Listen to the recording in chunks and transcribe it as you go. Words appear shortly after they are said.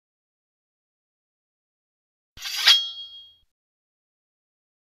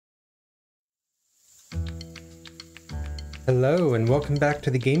Hello and welcome back to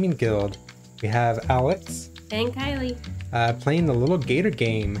the Gaming Guild. We have Alex And Kylie. Playing the little Gator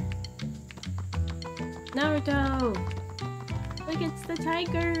game. Naruto! Look, it's the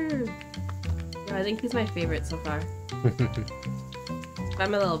tiger! Yeah, I think he's my favorite so far.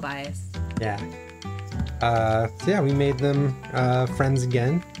 I'm a little biased. Yeah. So yeah, we made them friends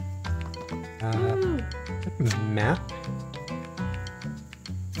again. Map?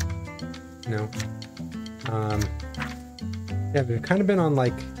 No. Yeah, we've kind of been on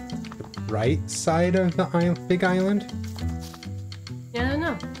like the right side of the big island. Yeah, I don't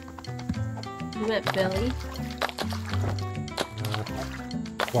know. You met Billy?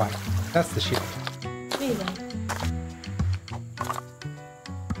 Why? That's the shield. Maybe.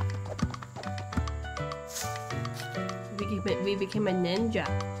 We became a ninja.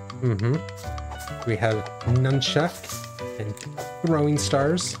 Mm-hmm. We have nunchuck and throwing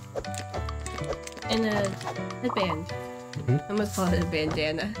stars. And a headband. Mm-hmm. I almost call it a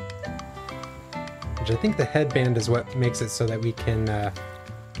bandana. Which I think the headband is what makes it so that we can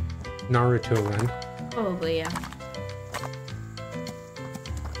Naruto run. Probably, yeah.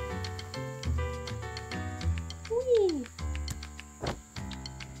 Whee!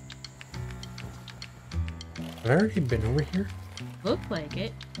 Have I already been over here? Looked like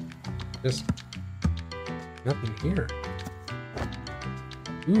it. Just nothing here.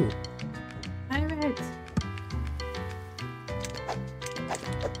 Ooh. Pirates!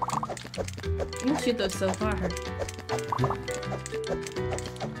 You can shoot those so far.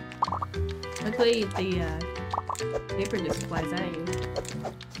 Luckily, the paper just flies at you.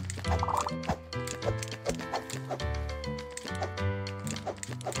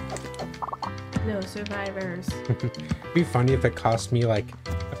 No survivors. It'd be funny if it cost me like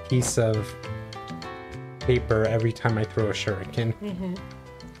a piece of paper every time I throw a shuriken.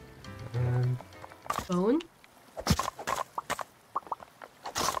 Bone?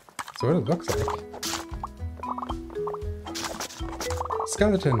 So what it looks like.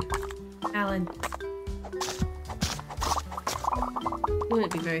 Skeleton. Alan. I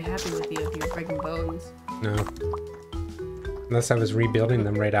wouldn't be very happy with you if you were breaking bones. No. Unless I was rebuilding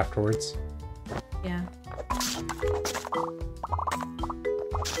them right afterwards. Yeah.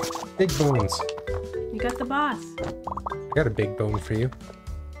 Big bones. You got the boss. I got a big bone for you.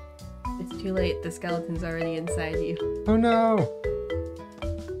 It's too late. The skeleton's already inside you. Oh no!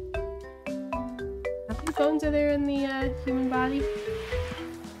 How many bones are there in the human body?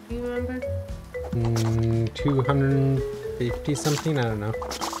 Do you remember? 250 something? I don't know.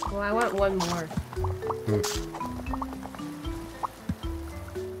 Well, I want one more.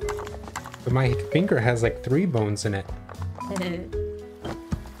 But my finger has like 3 bones in it.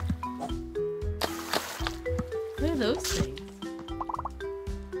 What are those things?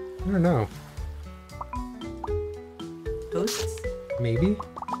 I don't know. Ghosts? Maybe?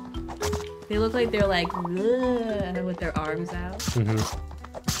 They look like they're like with their arms out. Mm-hmm.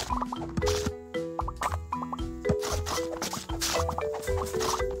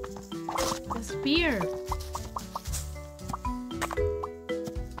 A spear.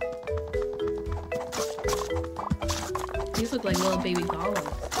 These look like little baby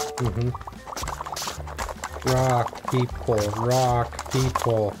golems. Mm-hmm. Rock people, rock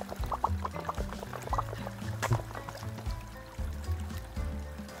people.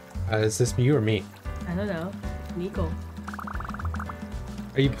 Is this you or me? I don't know. Nico.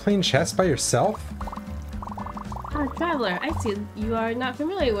 Are you playing chess by yourself? Ah, traveler, I see you are not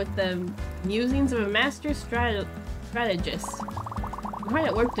familiar with the musings of a master strategist. I'm hard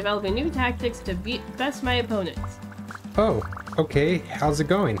at work developing new tactics to best my opponents. Oh, okay. How's it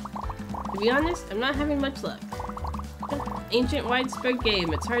going? To be honest, I'm not having much luck. Ancient widespread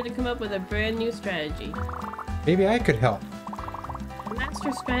game, it's hard to come up with a brand new strategy. Maybe I could help.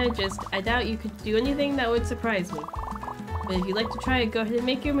 Master strategist, I doubt you could do anything that would surprise me. But if you'd like to try it, go ahead and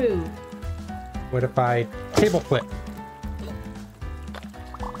make your move. What if I table flip?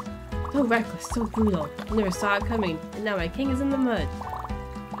 So reckless, so brutal. I never saw it coming, and now my king is in the mud.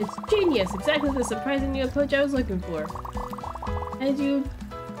 It's genius, exactly the surprising new approach I was looking for. As you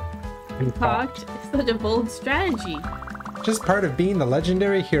talked, it's such a bold strategy. Just part of being the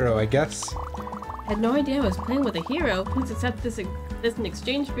legendary hero, I guess. I had no idea I was playing with a hero. Please accept this in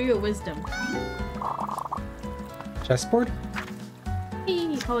exchange for your wisdom. Chessboard?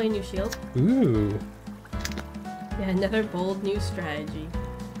 Hey, holy new shield. Ooh. Yeah, another bold new strategy.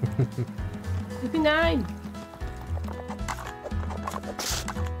 59.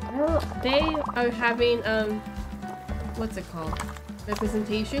 Well, they are having what's it called?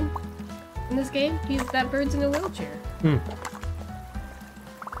 Representation in this game. That bird's in a wheelchair.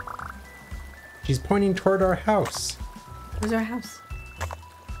 She's pointing toward our house. Where's our house?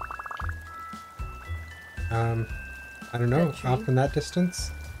 I don't know. Off in that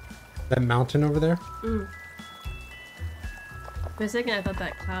distance? That mountain over there? Mm. For a second, I thought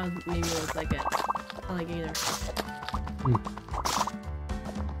that cloud maybe was like an alligator. Mm.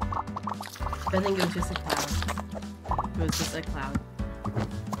 But I think it was just a cloud. It was just a cloud.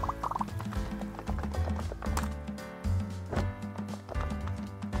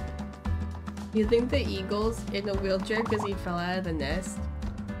 You think the eagle's in a wheelchair because he fell out of the nest?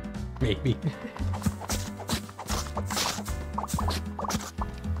 Maybe.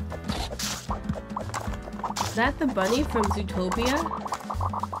 Is that the bunny from Zootopia?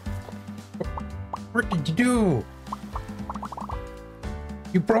 What did you do?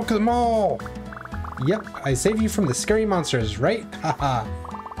 You broke them all! Yep, I saved you from the scary monsters, right? Haha.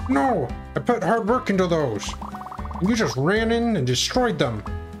 No! I put hard work into those! You just ran in and destroyed them!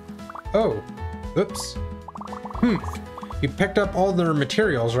 Oh. Oops. You picked up all their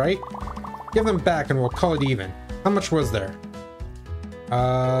materials, right? Give them back and we'll call it even. How much was there?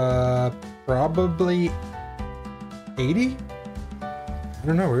 Probably 80? I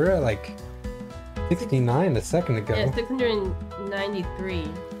don't know, we were at like 69 a second ago. Yeah,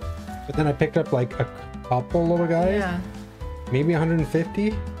 693. But then I picked up like a couple little guys. Yeah. Maybe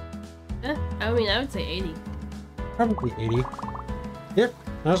 150? I mean, I would say 80. Probably 80. Yep,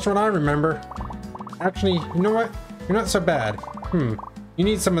 that's what I remember. Actually, you know what? You're not so bad. You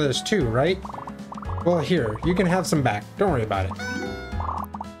need some of this too, right? Well, here, you can have some back. Don't worry about it.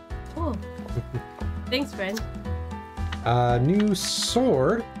 Cool. Thanks, friend. New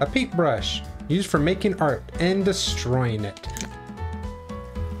sword, a paintbrush, used for making art and destroying it.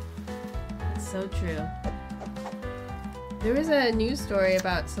 It's so true. There was a news story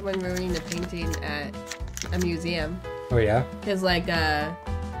about someone ruining a painting at a museum. Oh yeah? Because like, I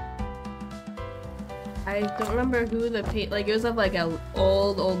don't remember who the like it was of like a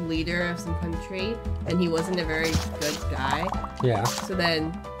old leader of some country, and he wasn't a very good guy. Yeah. So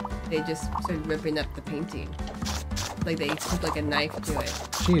then they just started ripping up the painting. Like they took like a knife to it.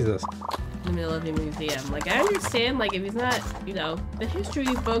 Jesus. In the middle of the museum. Like I understand, like if he's not, you know, the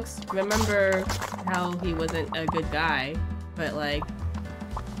history books remember how he wasn't a good guy, but like,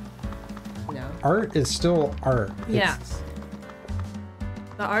 you know. Art is still art. Yeah.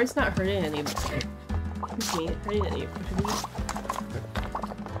 The art's not hurting anybody. Excuse me, hurting anybody.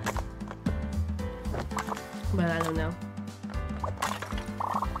 But I don't know.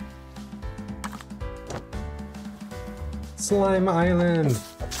 Slime Island.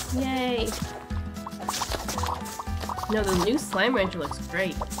 Yay! No, the new slime rancher looks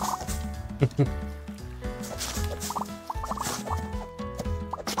great.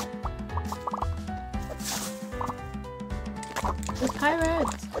 There's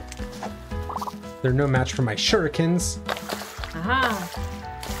pirates! They're no match for my shurikens. Aha!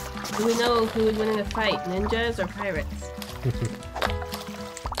 Do we know who would win in a fight, ninjas or pirates?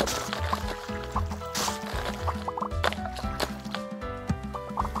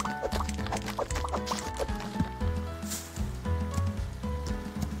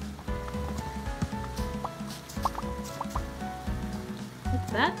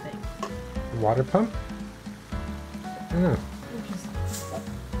 What's that thing? Water pump? I don't know.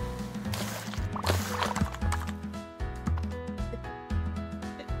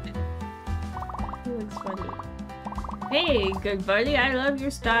 Hey, good buddy, I love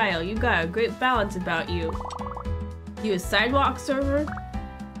your style. You got a great balance about you. You a sidewalk surfer?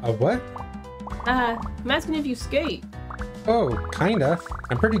 A what? I'm asking if you skate. Oh, kinda.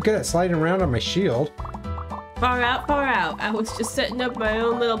 I'm pretty good at sliding around on my shield. Far out, far out. I was just setting up my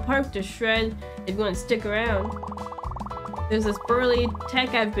own little park to shred if you want to stick around. There's this burly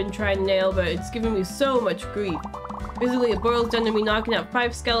tech I've been trying to nail, but it's giving me so much grief. Basically, it boils down to me knocking out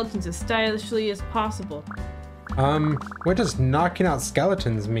 5 skeletons as stylishly as possible. What does knocking out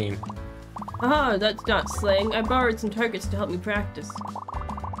skeletons mean? Ah, that's not slang. I borrowed some targets to help me practice.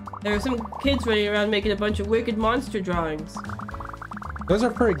 There are some kids running around making a bunch of wicked monster drawings. Those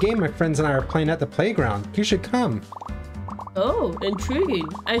are for a game my friends and I are playing at the playground. You should come. Oh, intriguing.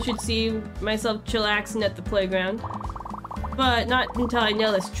 I should see myself chillaxing at the playground. But not until I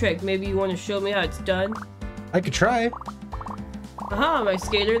nail this trick. Maybe you want to show me how it's done? I could try. Aha, my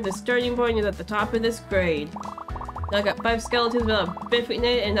skater. The starting point is at the top of this grade. Now I got 5 skeletons without biffing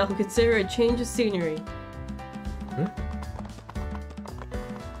it, and I'll consider a change of scenery.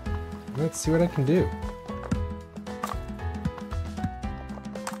 Let's see what I can do.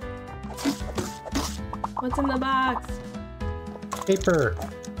 What's in the box? Paper.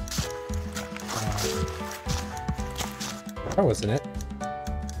 That wasn't it.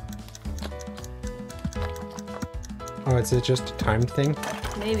 Oh, is it just a timed thing?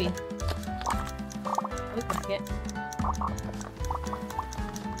 Maybe. Looks like it.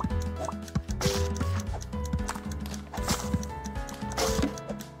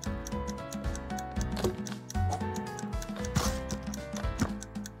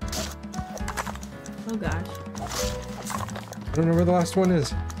 Oh gosh. I don't know where the last one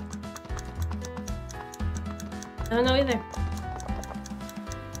is. I don't know either.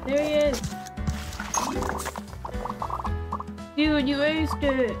 There he is. Dude, you aced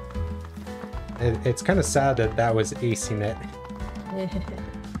it. It's kind of sad that that was acing it.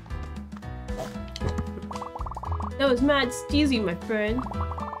 That was mad steezy, my friend.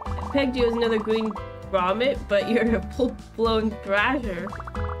 I pegged you as another green grommet, but you're a full-blown thrasher.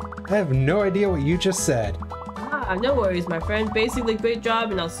 I have no idea what you just said. Ah, no worries, my friend. Basically, great job,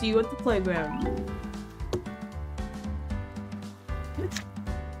 and I'll see you at the playground.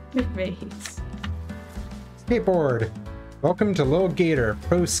 Your face. Skateboard. Welcome to Little Gator,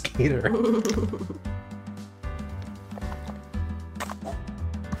 pro skater.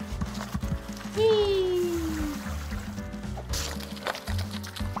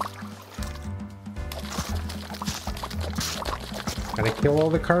 Gotta kill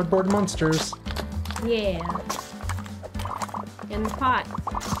all the cardboard monsters. Yeah. In the pot.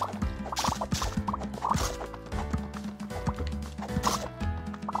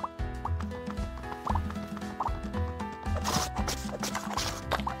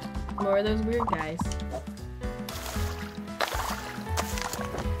 More of those weird guys.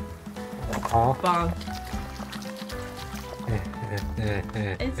 Aw. Bonk.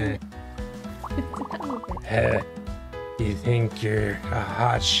 Isn't it? You think you're a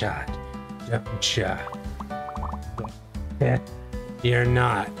hotshot, don't ya? You're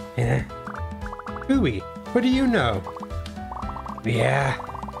not, eh? Ooey, what do you know? Yeah,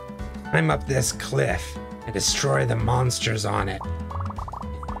 climb up this cliff and destroy the monsters on it.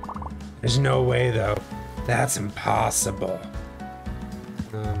 There's no way, though. That's impossible.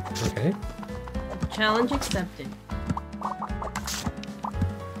 Okay. Challenge accepted.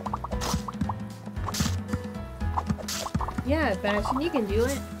 Yeah, Bastion, you can do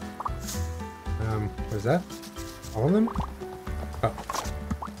it. What is that? All of them? Oh.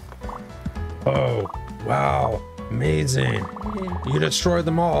 Oh, wow. Amazing. You destroyed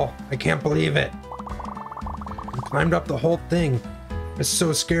them all. I can't believe it. You climbed up the whole thing. I was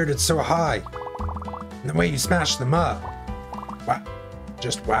so scared it's so high. And the way you smashed them up. Wow.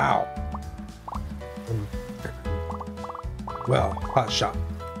 Just wow. Well, hotshot.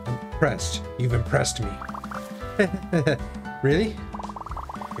 I'm impressed. You've impressed me. Really?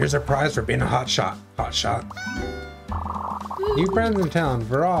 Here's a prize for being a hotshot. Hotshot. New friends in town.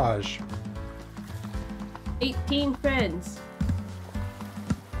 Virage. 18 friends.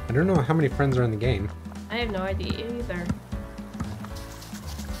 I don't know how many friends are in the game. I have no idea either.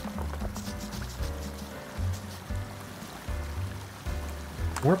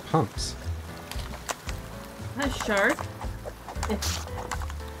 More pumps. A shark?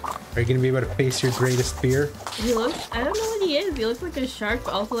 Are you gonna be able to face your greatest fear? He looks, I don't know what he is. He looks like a shark,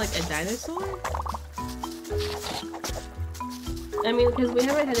 but also like a dinosaur. I mean, because we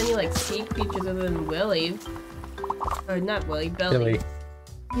haven't had any like sea creatures other than Willy. Or not Willy, Billy.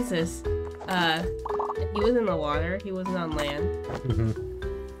 Jesus. He was in the water. He wasn't on land.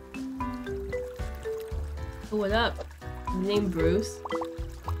 Oh, what up? His name Bruce.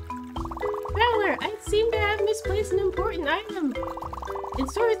 Prowler, I seem to have misplaced an important item.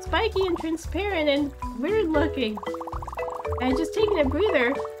 It's sort of spiky and transparent and weird looking. I had just taken a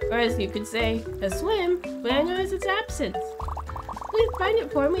breather, or as you could say, a swim, when I noticed its absence. Please find it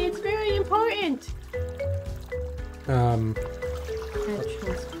for me, it's very important.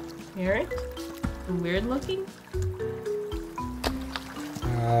 Transparent? And weird looking?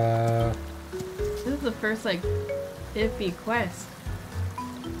 This is the first, like, iffy quest.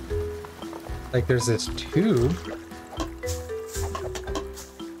 Like there's this tube.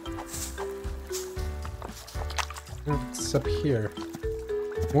 What's up here?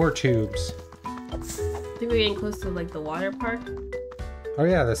 More tubes. I think we're getting close to like the water park. Oh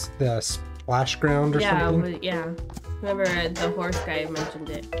yeah, the splash ground or something? Yeah. Remember the horse guy mentioned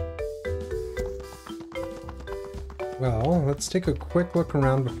it. Well, let's take a quick look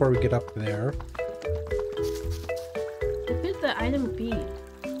around before we get up there. What could the item be?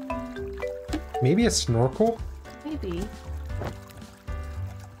 Maybe a snorkel? Maybe.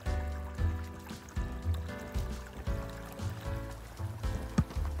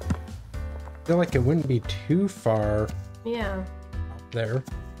 I feel like it wouldn't be too far Yeah. there.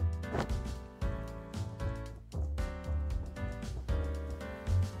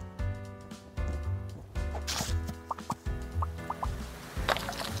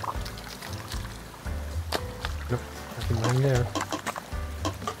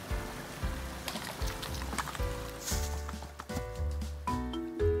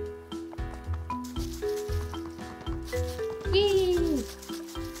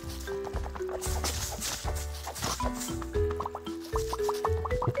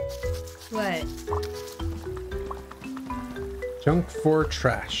 What? Junk for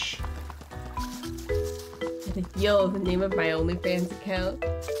trash. Yo, the name of my OnlyFans account.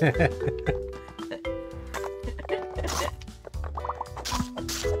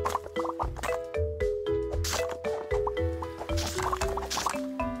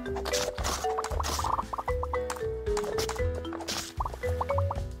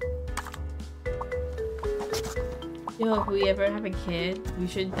 Yo, if we ever have a kid, we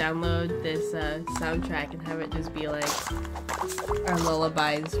should download this soundtrack and have it just be like our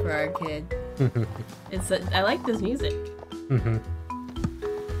lullabies for our kid. I like this music. It's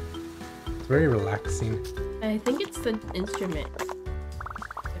very relaxing. I think it's the instrument.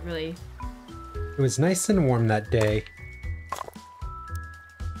 It really... It was nice and warm that day.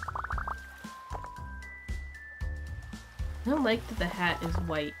 I don't like that the hat is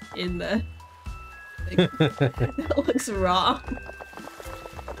white in the... Like, that looks wrong.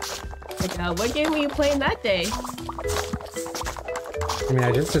 Like, what game were you playing that day? I mean,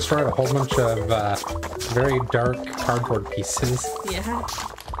 I just destroyed a whole bunch of very dark cardboard pieces. Yeah.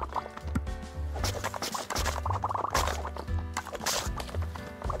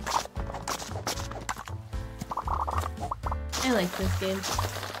 I like this game.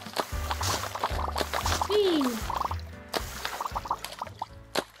 Whee!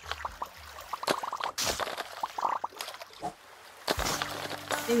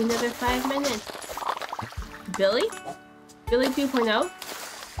 Maybe another 5 minutes. Billy? Billy 2.0?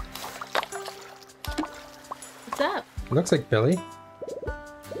 What's up? It looks like Billy.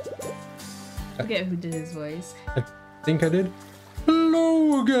 I forget who did his voice. I think I did.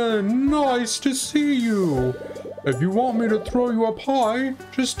 Hello again! Nice to see you! If you want me to throw you up high,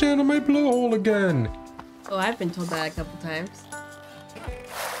 just stand on my blowhole again. Oh, I've been told that a couple times.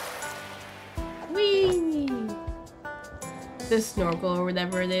 Whee! This snorkel or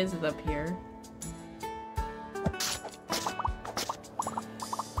whatever it is up here.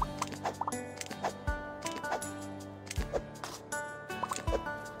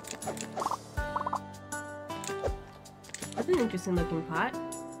 That's an interesting looking pot.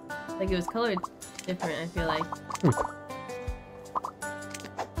 Like it was colored different, I feel like.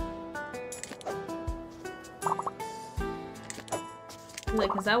 Like,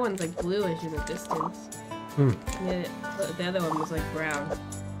 cause that one's like bluish in the distance. Yeah, the other one was like brown.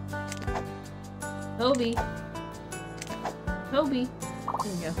 Toby. Toby.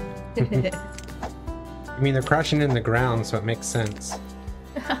 There you go. I mean, they're crashing in the ground, so it makes sense.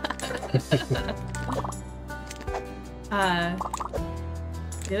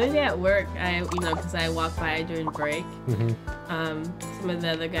 The other day at work, because I walk by during break. Some of the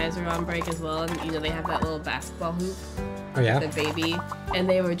other guys are on break as well, and they have that little basketball hoop. Oh yeah. The baby, and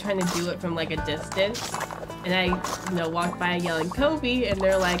they were trying to do it from like a distance. And I, walked by yelling Kobe, and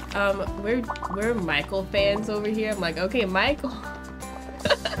they're like, we're Michael fans over here. I'm like, okay, Michael.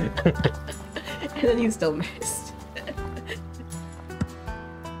 And then he still missed.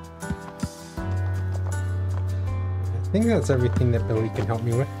 I think that's everything that Billy can help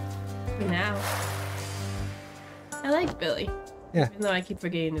me with. For now. I like Billy. Yeah. Even though I keep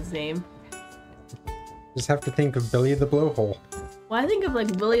forgetting his name. Just have to think of Billy the Blowhole. Well, I think of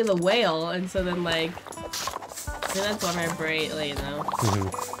like Willie the Whale, and so then like... then that's on my brain,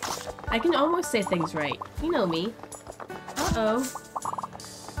 I can almost say things right. You know me. Uh-oh.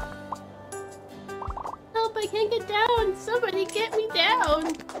 Help, I can't get down! Somebody get me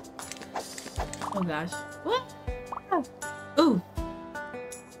down! Oh gosh. What? Oh. Ooh!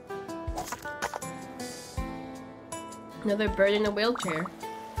 Another bird in a wheelchair.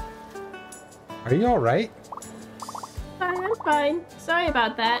 Are you alright? Fine, I'm fine. Sorry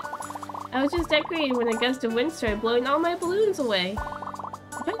about that. I was just decorating when a gust of wind started blowing all my balloons away.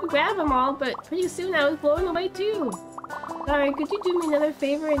 I tried to grab them all, but pretty soon I was blown away too. Sorry, could you do me another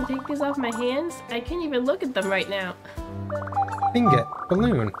favor and take these off my hands? I can't even look at them right now. Ingot,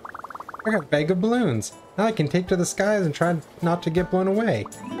 balloon. I got a bag of balloons. Now I can take to the skies and try not to get blown away.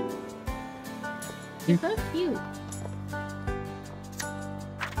 You're so cute.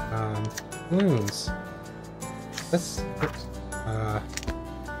 Balloons.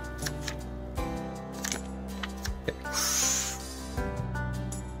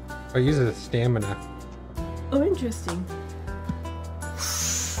 Oh, it uses stamina. Oh, interesting.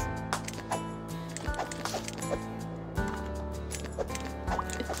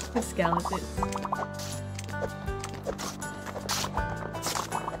 The skeletons.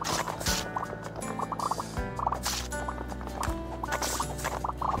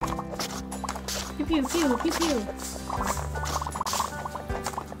 Pew pew pew pew pew.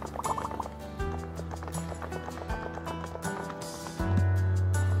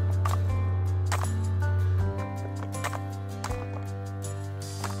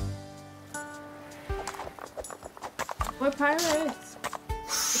 We're pirates!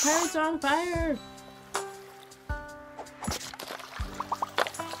 The pirates are on fire!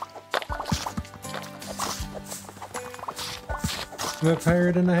 I'm a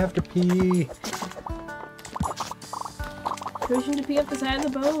pirate and I have to pee. Pushing to pee up the side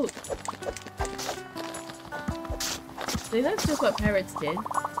of the boat. I think that's just what pirates did.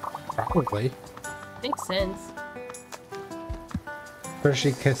 Probably. Makes sense.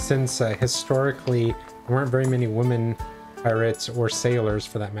 Especially since historically there weren't very many women pirates or sailors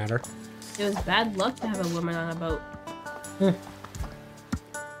for that matter. It was bad luck to have a woman on a boat. Eh.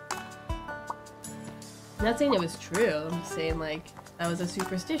 I'm not saying it was true, I'm just saying like that was a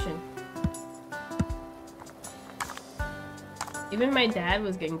superstition. Even my dad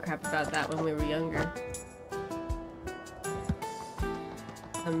was getting crap about that when we were younger.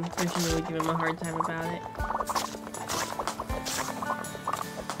 Unfortunately, we give him a hard time about it.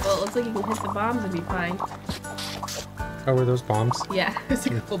 Well, it looks like you can hit the bombs and be fine. Oh, were those bombs? Yeah, there's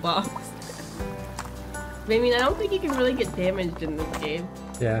a couple bombs. I mean, I don't think you can really get damaged in this game.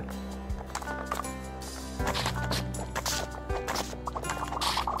 Yeah.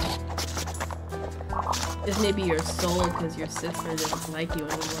 Just maybe your soul, because your sister doesn't like you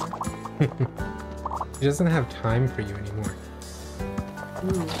anymore. She doesn't have time for you anymore.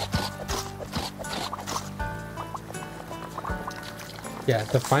 Ooh. Yeah,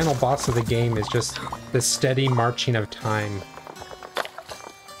 the final boss of the game is just the steady marching of time.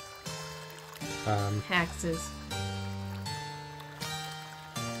 Taxes.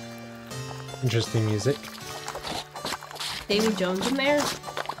 Interesting music. Davy Jones in there?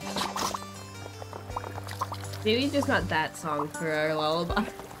 Maybe just not that song for our lullaby.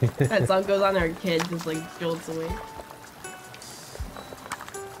 That song goes on, our kid just like jolts away.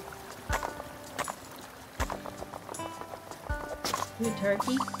 New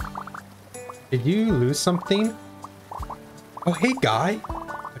turkey? Did you lose something? Oh, hey, guy.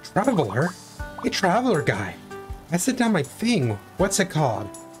 A traveler? Hey, traveler guy. I set down my thing. What's it called?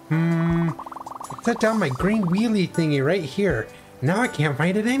 I set down my green wheelie thingy right here. Now I can't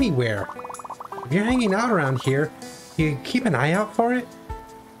find it anywhere. If you're hanging out around here, you keep an eye out for it?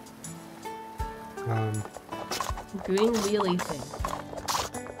 Green wheelie thing.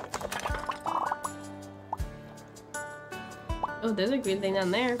 Oh, there's a green thing down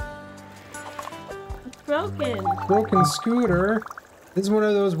there. It's broken. Broken scooter? This is one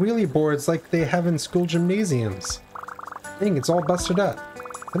of those wheelie boards like they have in school gymnasiums. Dang, it's all busted up.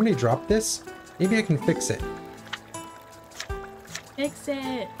 Somebody dropped this? Maybe I can fix it. Fix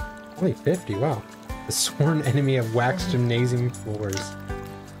it. Only 50, wow. The sworn enemy of wax gymnasium floors.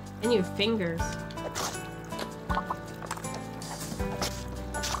 And your fingers.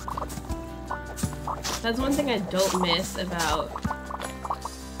 That's one thing I don't miss about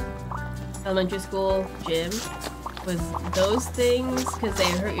elementary school gym, was those things, because they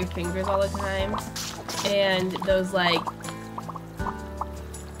hurt your fingers all the time, and those like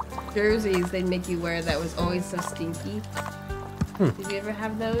jerseys they'd make you wear that was always so stinky. Did you ever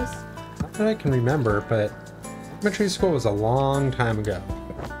have those? Not that I can remember, but elementary school was a long time ago.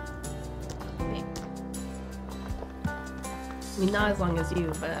 Okay. I mean, not as long as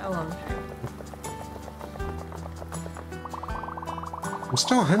you, but a long time. I'm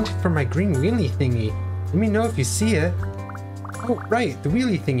still hunting for my green wheelie thingy. Let me know if you see it. Oh, right, the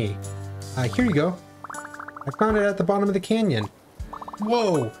wheelie thingy. Here you go. I found it at the bottom of the canyon.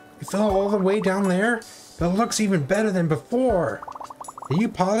 Whoa, it fell all the way down there? But it looks even better than before. Did you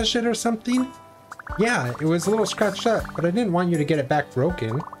polish it or something? Yeah, it was a little scratched up, but I didn't want you to get it back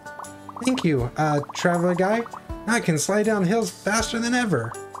broken. Thank you, traveler guy. Now I can slide down hills faster than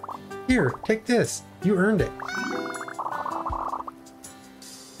ever. Here, take this. You earned it.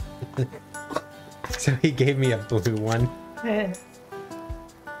 So he gave me a blue one.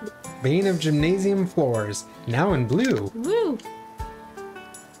 Bane of gymnasium floors, now in blue. Woo!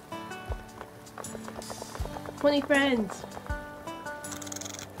 20 friends.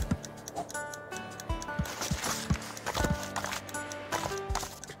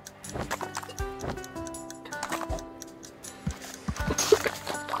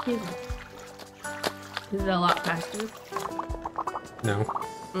 Is it a lot faster? No.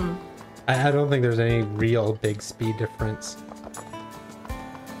 I don't think there's any real big speed difference.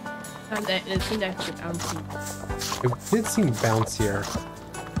 It seemed actually bouncy. It did seem bouncier.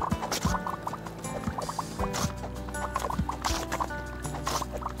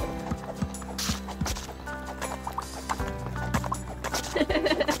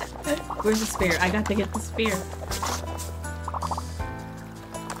 Where's the spear? I got to get the spear.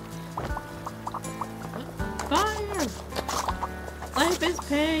 Fire! Life is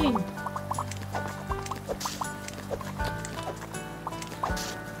pain!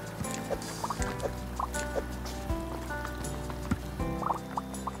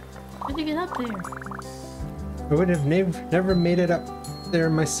 How'd you get up there? I would have never made it up there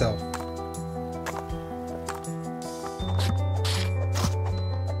myself.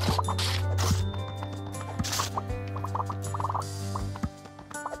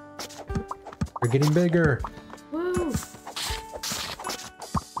 We're getting bigger. Woo!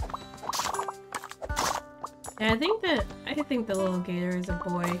 Yeah, I think the little gator is a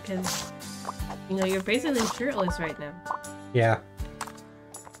boy because, you know, you're basically shirtless right now. Yeah.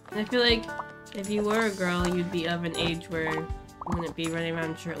 And I feel like if you were a girl, you'd be of an age where you wouldn't be running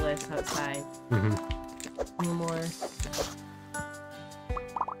around shirtless outside. Anymore.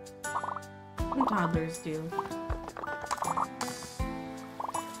 Some toddlers do.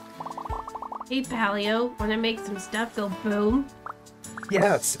 Hey Paleo, wanna make some stuff go boom?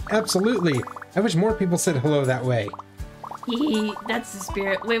 Yes, absolutely. I wish more people said hello that way. Hee, that's the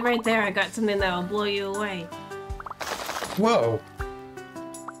spirit. Wait right there, I got something that'll blow you away. Whoa.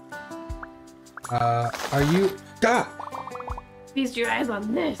 Are you... Ah! Feast your eyes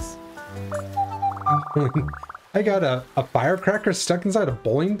on this. I got a firecracker stuck inside a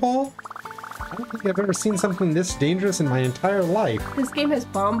bowling ball? I don't think I've ever seen something this dangerous in my entire life. This game has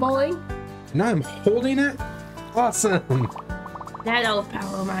bomb bowling? And I'm holding it? Awesome! That old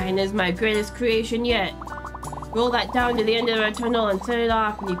pal of mine is my greatest creation yet. Roll that down to the end of a tunnel and set it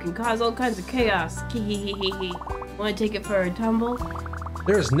off and you can cause all kinds of chaos. Hee. Wanna take it for a tumble?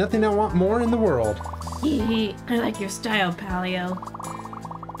 There is nothing I want more in the world. Hee. I like your style, Paleo.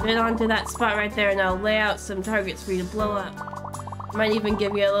 Get onto that spot right there and I'll lay out some targets for you to blow up. Might even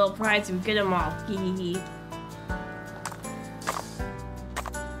give you a little prize if you get them all. Hee.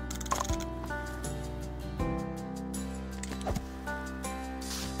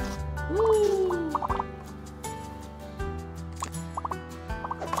 Woo!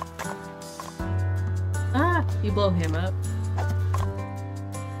 Ah, you blow him up.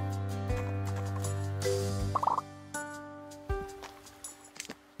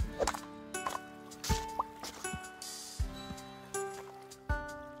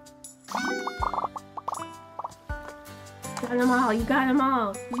 Got them all, you got them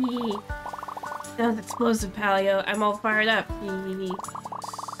all. Yee. That was explosive, Paleo. I'm all fired up. Yee.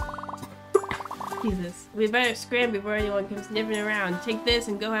 Jesus. We better scram before anyone comes sniffing around. Take this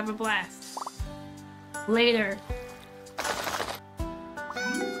and go have a blast. Later.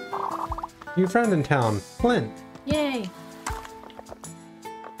 New friend in town, Flint. Yay.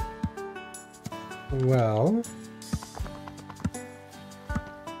 Well...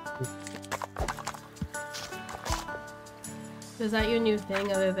 So is that your new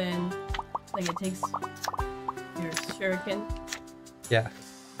thing other than, like, it takes your shuriken? Yeah.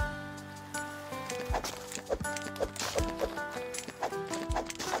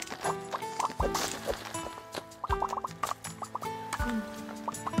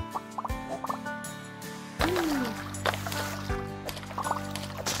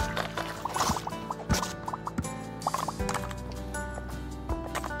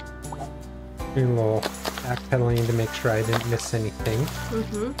 Doing a little backpedaling to make sure I didn't miss anything.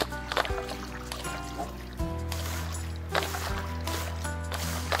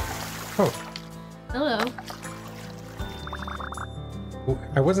 Oh. Hello.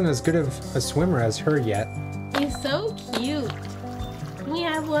 I wasn't as good of a swimmer as her yet. He's so cute. Can we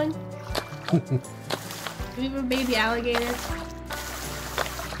have one? Can we have a baby alligator?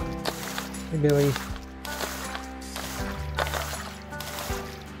 Hey, Billy.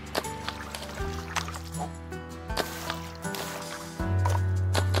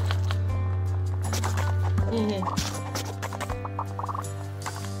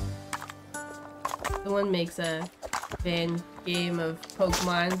 Someone makes a fan game of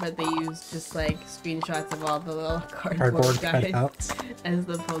Pokemon, but they use just like screenshots of all the little cardboard guys cutouts as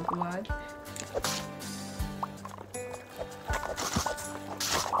the Pokemon.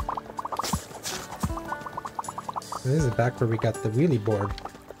 This is back where we got the wheelie board.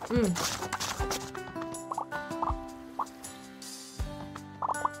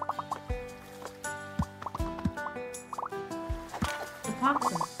 The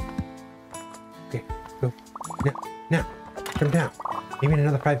possum. Okay, go. Now. Come down. Maybe in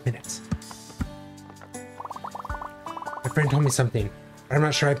another 5 minutes. My friend told me something, but I'm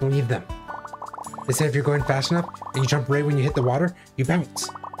not sure I believe them. They said if you're going fast enough and you jump right when you hit the water, you bounce.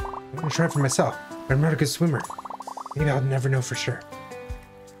 I'm gonna try it for myself, but I'm not a good swimmer. Maybe I'll never know for sure.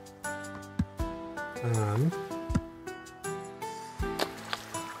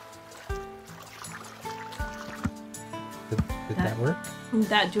 Did that work? Did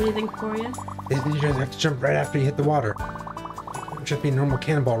that do anything for you? You just have to jump right after you hit the water. It would just be a normal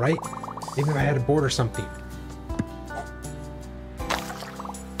cannonball, right? Maybe if I had a board or something.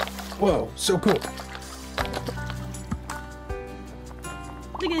 Whoa, so cool.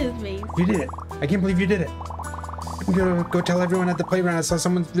 Look at his face. You did it. I can't believe you did it. I'm gonna go tell everyone at the playground I saw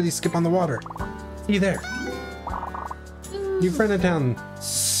someone really skip on the water. See you there. Ooh. New friend in town,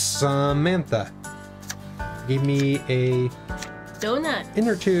 Samantha. Give me a donut.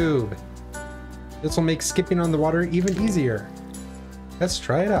 inner tube. This will make skipping on the water even easier. Let's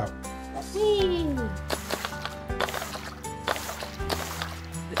try it out. Whee.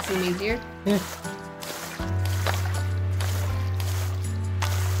 Does it seem easier? Yeah.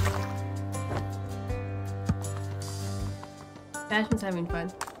 Ashman's having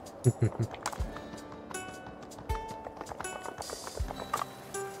fun.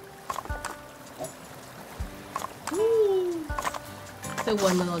 Whee. The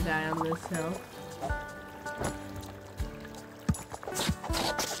one little guy on this hill.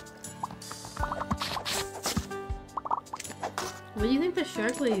 What do you think the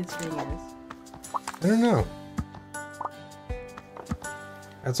shark lady's thing is? I don't know.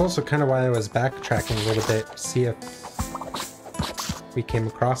 That's also kind of why I was backtracking a little bit to see if we came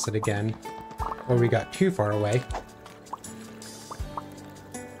across it again, or we got too far away.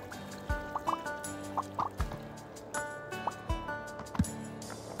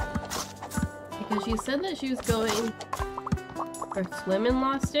 Because she said that she was going for a swim and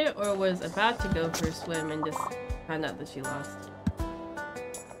lost it, or was about to go for a swim and just found out that she lost it.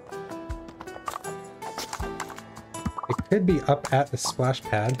 It could be up at the splash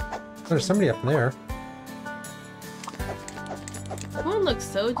pad. There's somebody up there. Everyone looks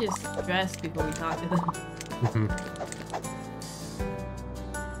so just stressed before we talk to them.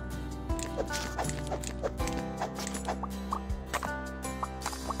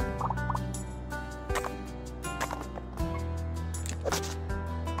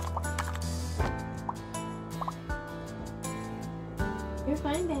 You're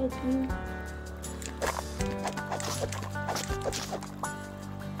fine, baby.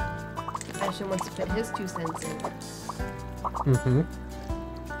 Ashton wants to put his 2 cents in.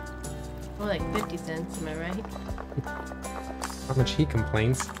 More like 50 cents, am I right? How much he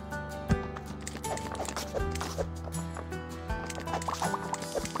complains.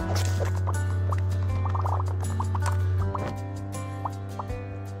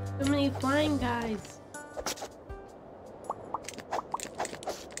 So many flying guys.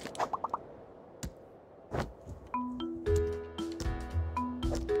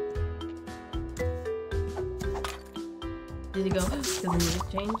 Did he go? Because the music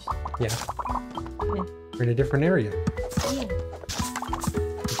changed? Yeah. We're in a different area. Yeah.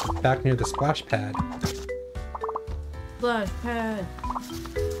 Back near the splash pad. Splash pad.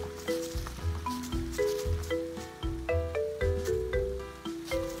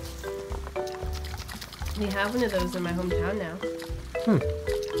 We have one of those in my hometown now.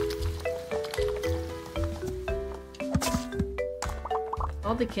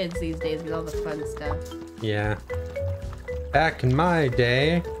 All the kids these days with all the fun stuff. Yeah. Back in my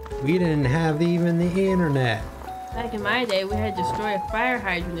day, we didn't have even the internet. Back in my day, we had to destroy a fire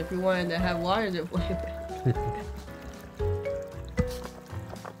hydrant if we wanted to have water to play with.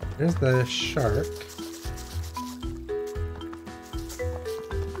 There's the shark.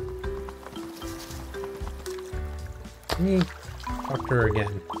 Let me talk to her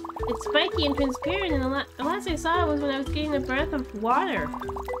again. It's spiky and transparent, and the last I saw it was when I was getting a breath of water.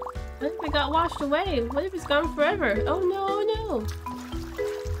 What if it got washed away? What if it's gone forever? Oh no, oh no!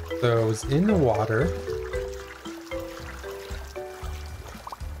 So it was in the water.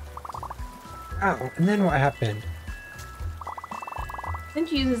 Ow, and then what happened? Then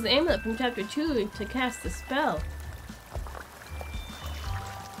she uses the amulet from chapter 2 to cast the spell.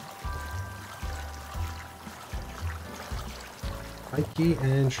 Spiky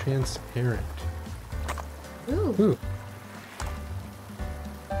and transparent. Ooh. Ooh.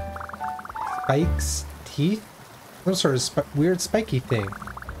 Spike's teeth? Some sort of weird spiky thing.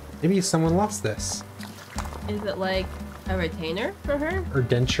 Maybe someone lost this. Is it like a retainer for her? Or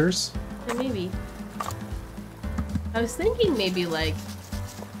dentures. Or maybe. I was thinking maybe like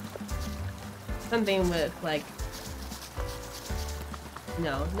something with like,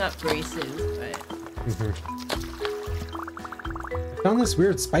 no, not braces, but. I found this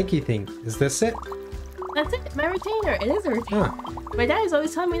weird spiky thing. Is this it? That's it, my retainer. It is a retainer. Huh. My dad's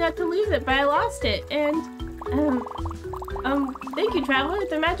always telling me not to lose it, but I lost it. And, thank you, Traveler.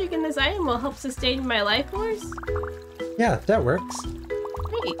 The magic in this item will help sustain my life force. Yeah, that works.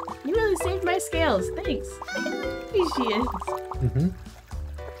 Great. You really saved my scales. Thanks. Here she is.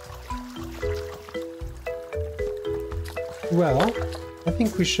 Well, I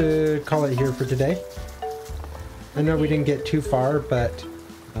think we should call it here for today. I know we didn't get too far, but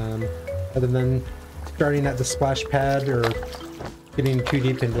Other than starting at the splash pad or getting too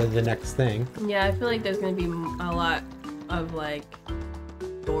deep into the next thing. Yeah, I feel like there's gonna be a lot of like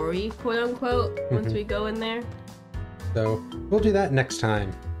story, quote unquote, once we go in there. So we'll do that next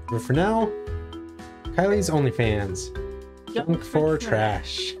time. But for now, Kylie's OnlyFans. Junk for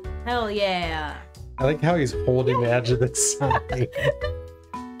trash. Hell yeah. I like how he's holding the edge of the sign.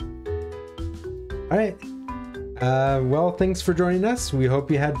 Alright. Well, thanks for joining us. We hope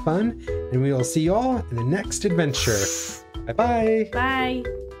you had fun, and we will see you all in the next adventure. Bye-bye. Bye.